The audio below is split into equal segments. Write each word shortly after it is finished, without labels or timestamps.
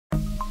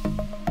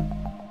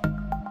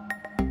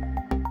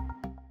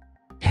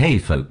Hey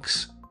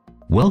folks!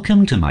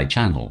 Welcome to my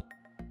channel.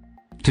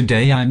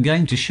 Today I'm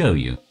going to show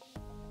you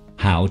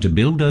how to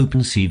build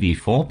OpenCV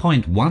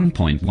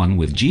 4.1.1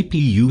 with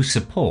GPU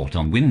support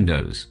on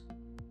Windows.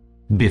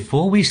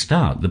 Before we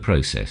start the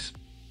process,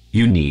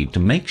 you need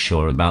to make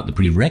sure about the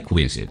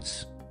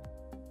prerequisites.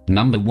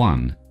 Number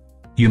 1.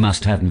 You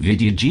must have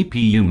Nvidia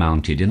GPU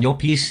mounted in your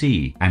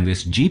PC, and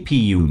this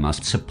GPU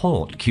must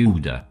support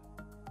CUDA.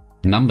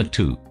 Number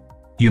 2.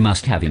 You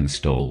must have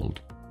installed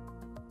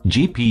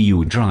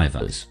GPU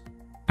drivers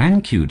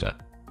and CUDA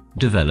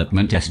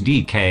development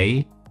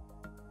SDK.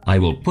 I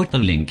will put the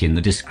link in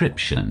the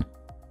description.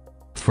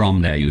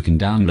 From there you can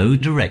download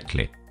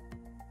directly.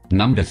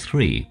 Number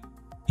 3.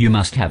 You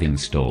must have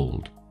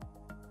installed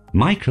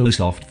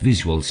Microsoft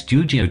Visual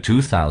Studio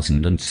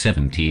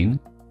 2017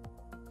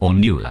 or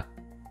newer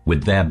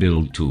with their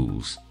build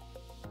tools.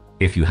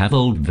 If you have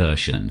old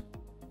version,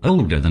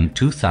 older than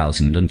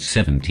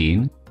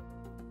 2017,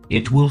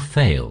 it will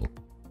fail.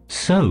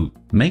 So,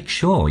 make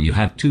sure you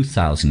have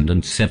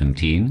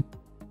 2017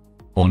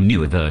 or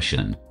newer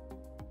version.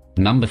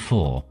 Number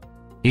 4.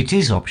 It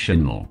is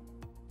optional,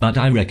 but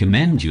I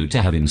recommend you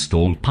to have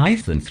installed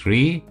Python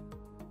 3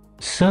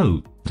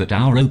 so that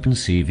our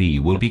OpenCV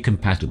will be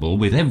compatible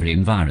with every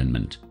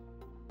environment.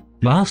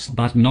 Last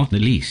but not the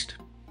least,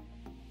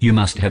 you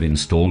must have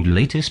installed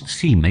latest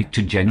Cmake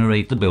to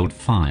generate the build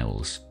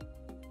files.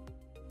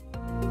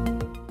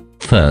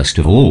 First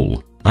of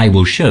all, I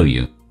will show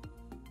you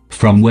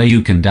from where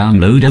you can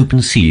download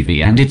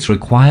OpenCV and its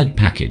required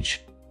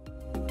package.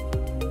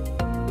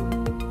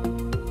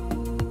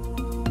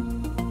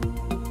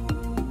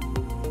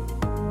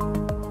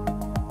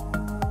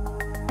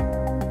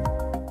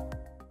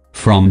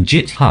 From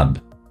GitHub,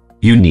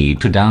 you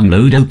need to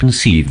download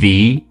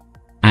OpenCV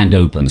and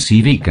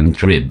OpenCV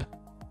contrib.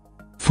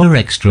 For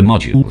extra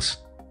modules,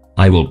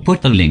 I will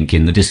put the link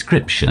in the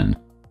description.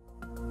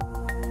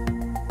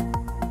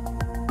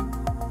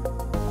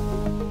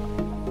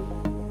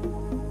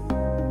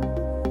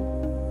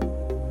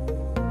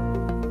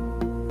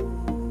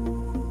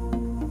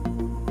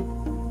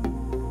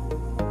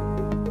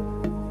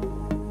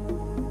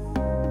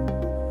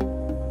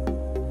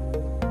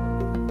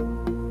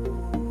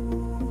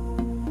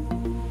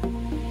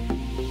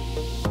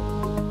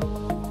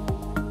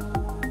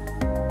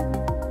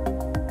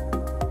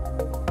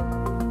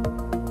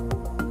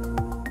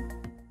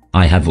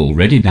 I have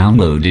already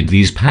downloaded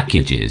these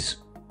packages.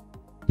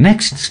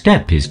 Next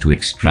step is to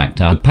extract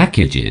our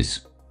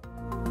packages.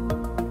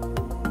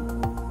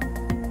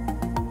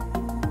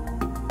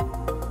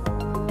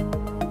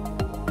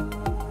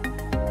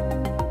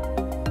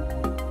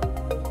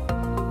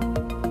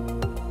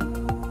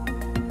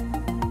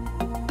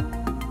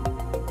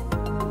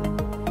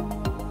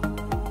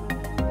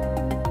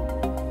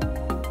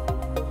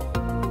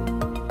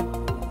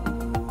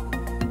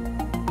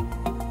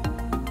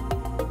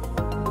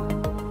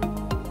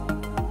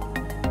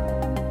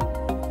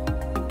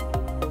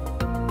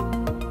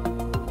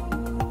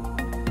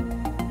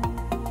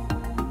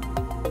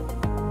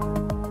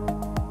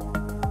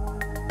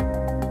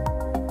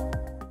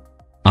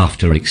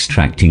 After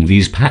extracting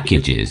these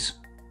packages,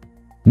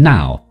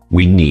 now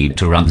we need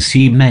to run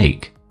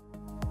Cmake.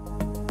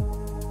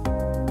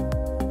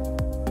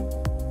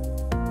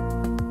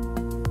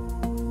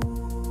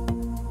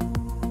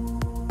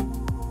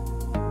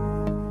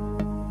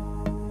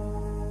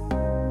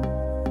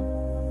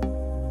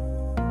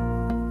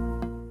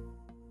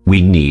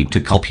 We need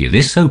to copy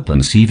this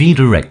OpenCV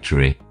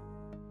directory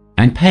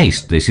and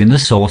paste this in the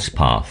source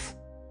path.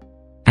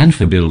 And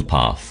for build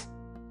path,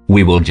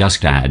 we will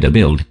just add a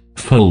build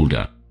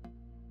folder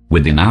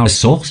within our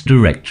source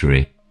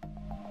directory.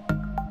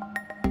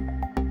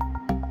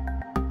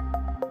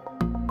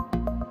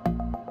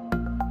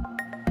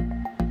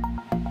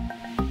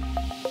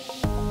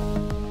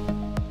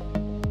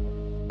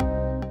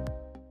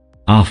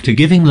 After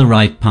giving the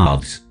right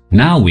paths,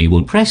 now we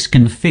will press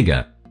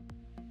configure.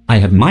 I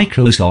have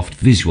Microsoft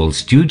Visual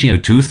Studio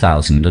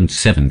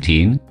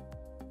 2017,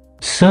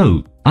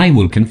 so I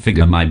will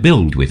configure my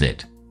build with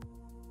it.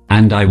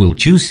 And I will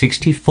choose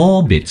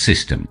 64-bit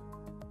system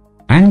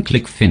and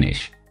click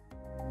Finish.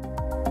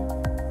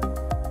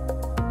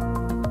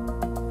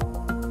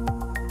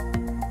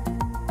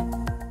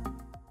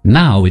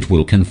 Now it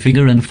will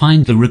configure and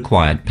find the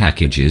required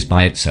packages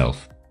by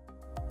itself.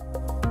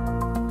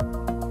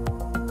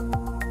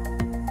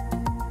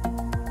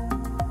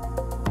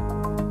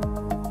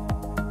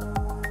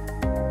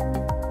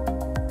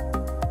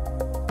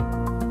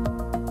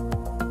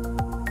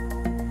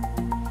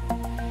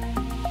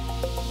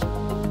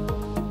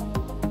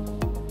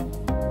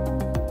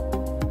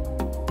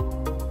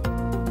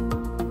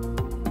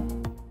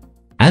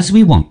 As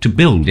we want to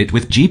build it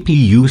with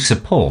GPU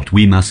support,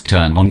 we must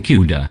turn on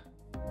CUDA.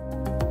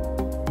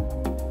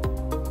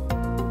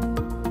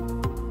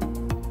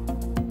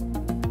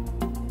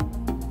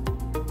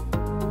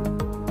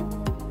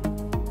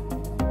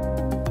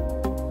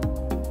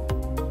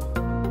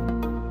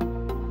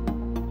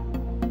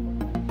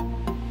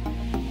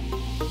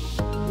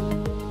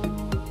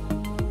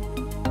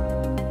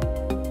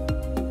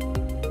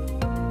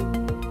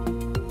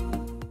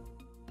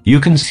 You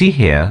can see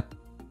here,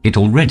 it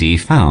already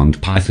found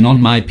Python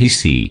on my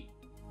PC.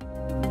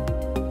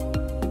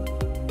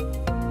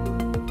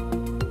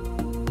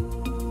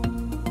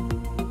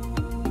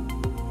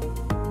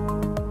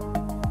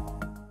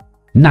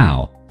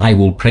 Now, I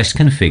will press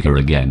configure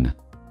again,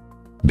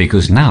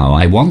 because now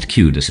I want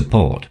CUDA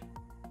support.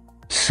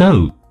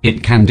 So,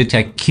 it can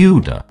detect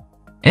CUDA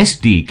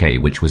SDK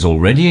which was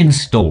already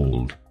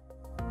installed.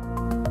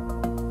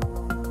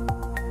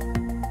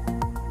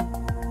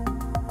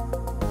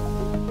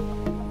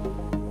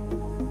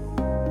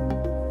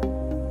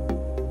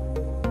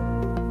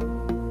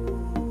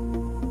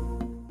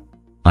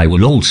 I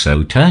will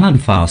also turn on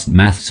fast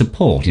math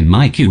support in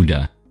my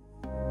CUDA.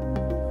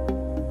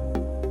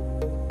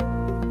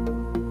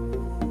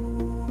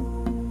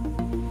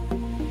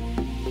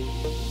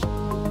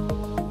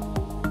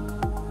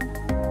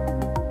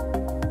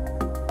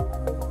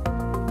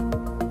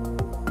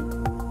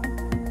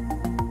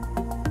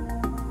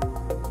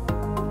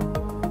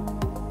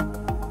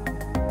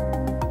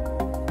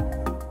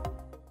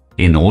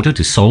 In order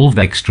to solve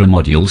extra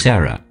modules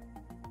error,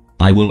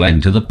 I will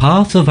enter the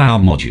path of our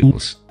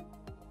modules,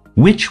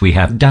 which we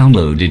have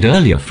downloaded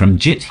earlier from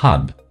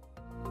GitHub.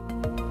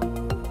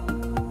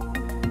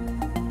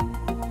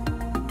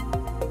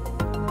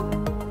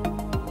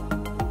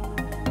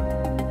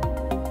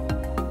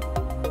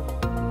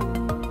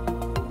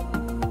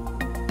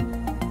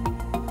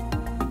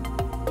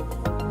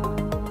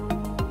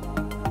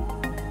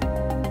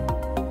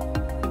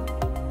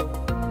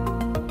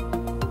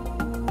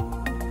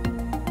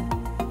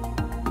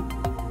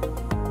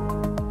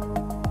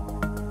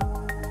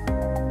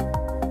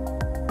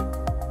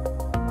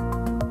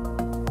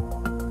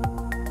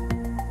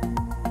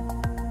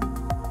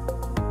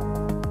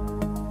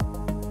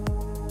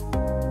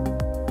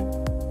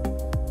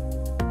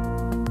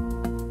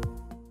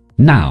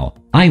 Now,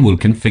 I will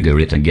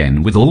configure it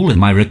again with all of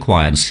my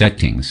required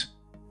settings.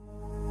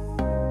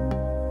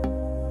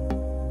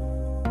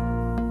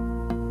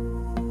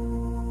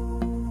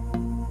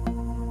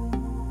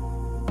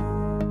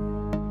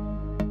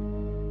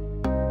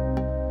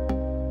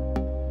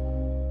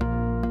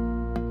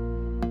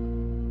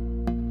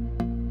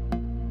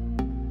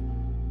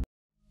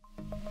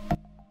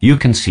 You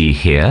can see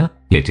here,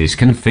 it is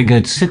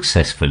configured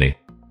successfully,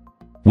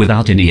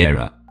 without any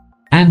error,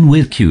 and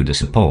with CUDA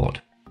support.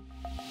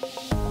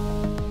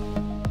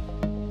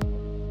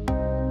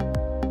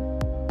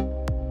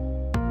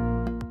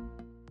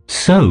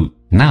 So,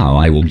 now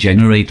I will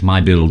generate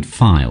my build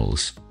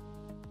files,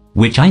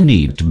 which I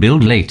need to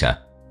build later.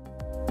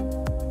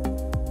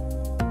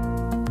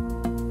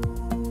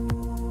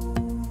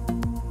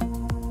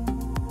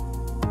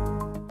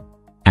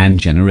 And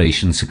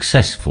generation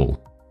successful.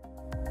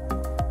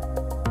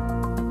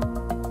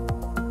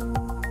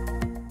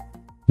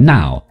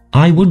 Now,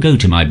 I will go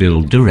to my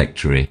build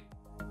directory.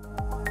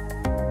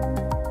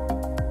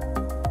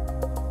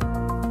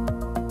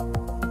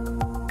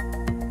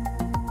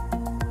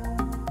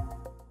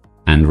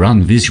 And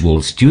run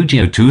Visual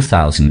Studio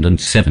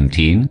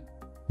 2017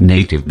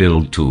 Native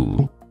Build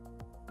Tool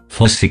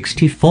for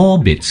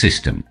 64-bit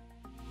system.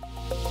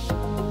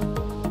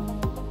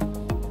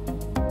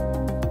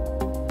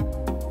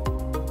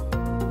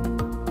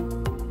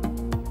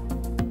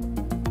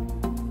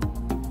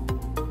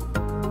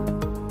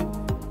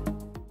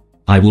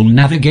 I will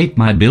navigate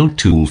my build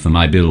tool for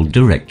my build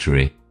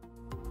directory.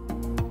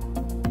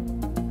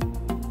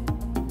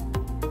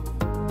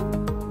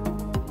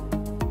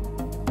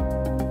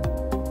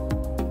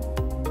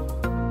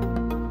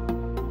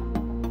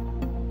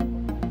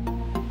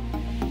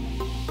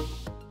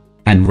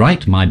 And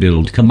write my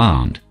build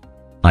command.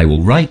 I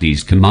will write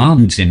these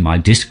commands in my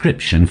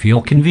description for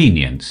your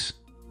convenience.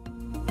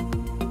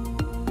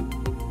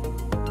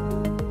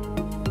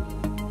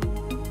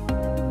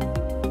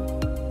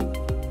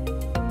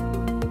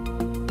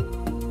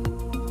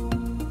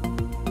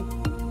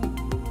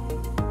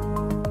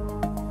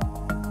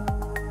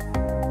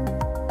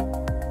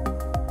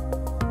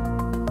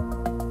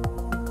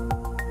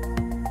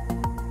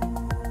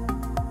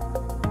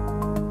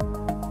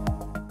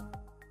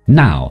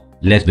 Now,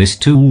 let this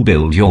tool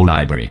build your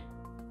library.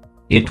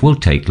 It will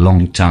take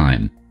long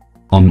time.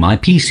 On my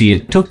PC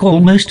it took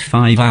almost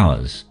 5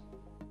 hours.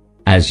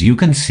 As you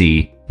can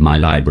see, my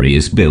library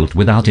is built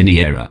without any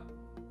error.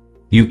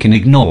 You can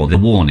ignore the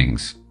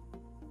warnings.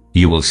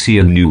 You will see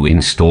a new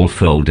install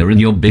folder in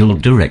your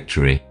build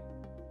directory.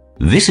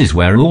 This is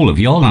where all of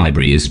your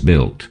library is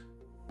built.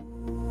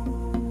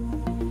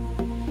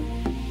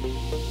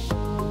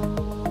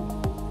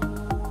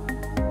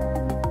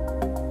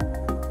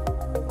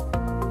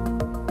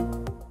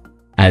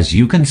 As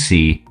you can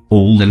see,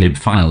 all the lib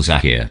files are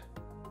here.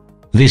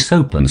 This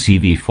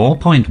OpenCV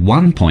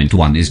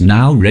 4.1.1 is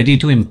now ready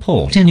to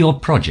import in your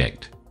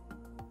project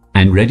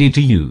and ready to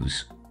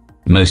use.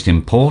 Most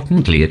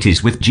importantly, it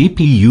is with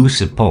GPU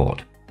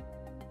support.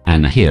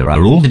 And here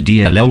are all the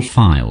DLL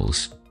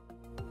files.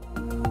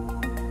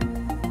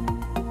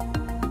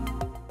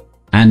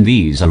 And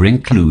these are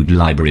include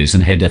libraries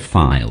and header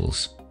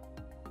files.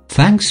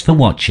 Thanks for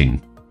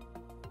watching.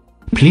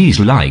 Please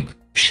like,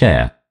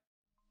 share,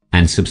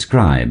 and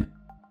subscribe.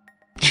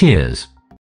 Cheers!